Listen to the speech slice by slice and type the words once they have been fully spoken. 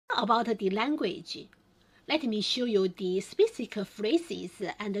About the language, let me show you the specific phrases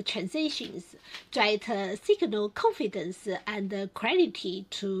and transitions that signal confidence and clarity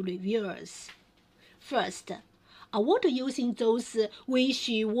to reviewers. First, avoid using those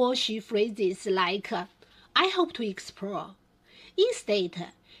wishy-washy phrases like "I hope to explore."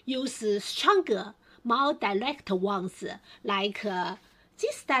 Instead, use stronger, more direct ones like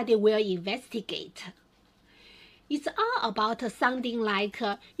 "This study will investigate." It's all about sounding like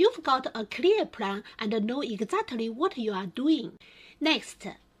you've got a clear plan and know exactly what you are doing. Next,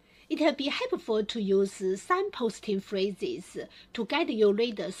 it'll be helpful to use signposting phrases to guide your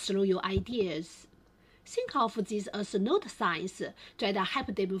readers through your ideas. Think of these as note signs that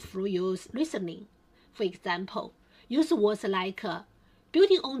help them through your listening. For example, use words like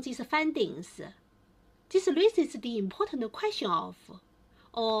building on these findings. This raises the important question of,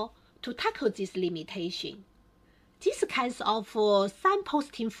 or to tackle this limitation. These kinds of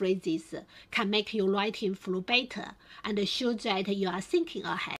signposting phrases can make your writing flow better and show that you are thinking ahead.